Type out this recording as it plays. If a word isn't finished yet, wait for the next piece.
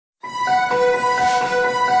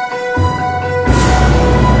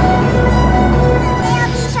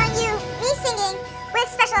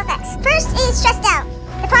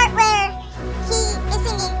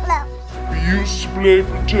play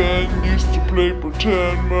pretend, used to play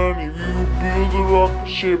pretend money. We would build a rocket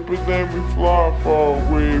ship and then we fly far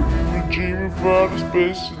away. We would dream of outer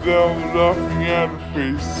space without laughing at our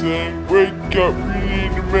face, saying, wake up, we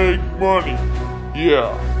need to make money.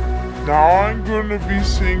 Yeah. Now I'm gonna be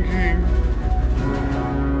singing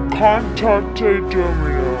Cantate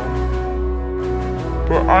Domino,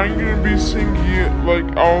 but I'm gonna be singing it like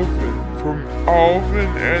Alvin from Alvin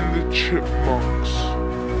and the Chipmunks.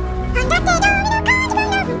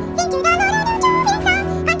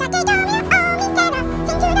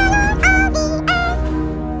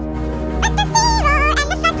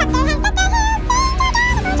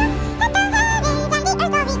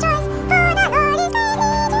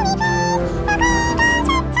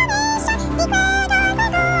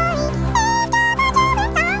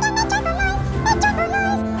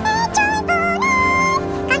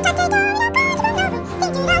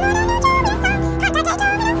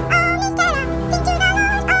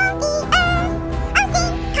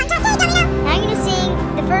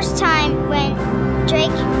 First time when Drake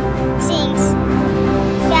sings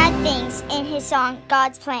bad things in his song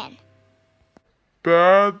God's Plan.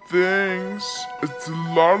 Bad things, it's a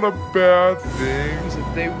lot of bad things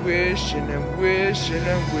that they wishing and wishing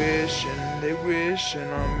and wishing, they wishing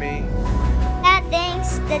on me. Bad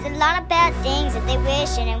things, there's a lot of bad things that they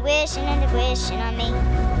wishing and wishing and they wishing on me.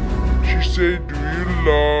 She said, do you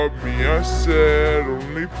love me? I said,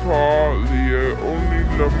 only partly. I only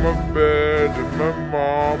love my bed and my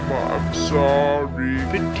mama. I'm sorry.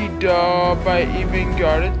 $50, I even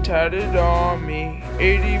got it tatted on me.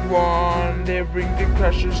 81, they bring the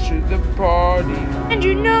crashers to the party. And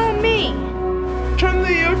you know me. Turn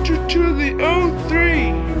the 02 to the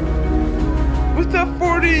 03. With that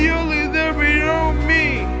 40 only, there be no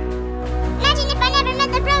me. Imagine if I never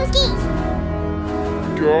met the broskies.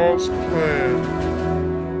 God's plan.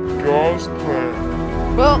 God's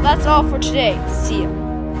plan. Well, that's all for today. See ya.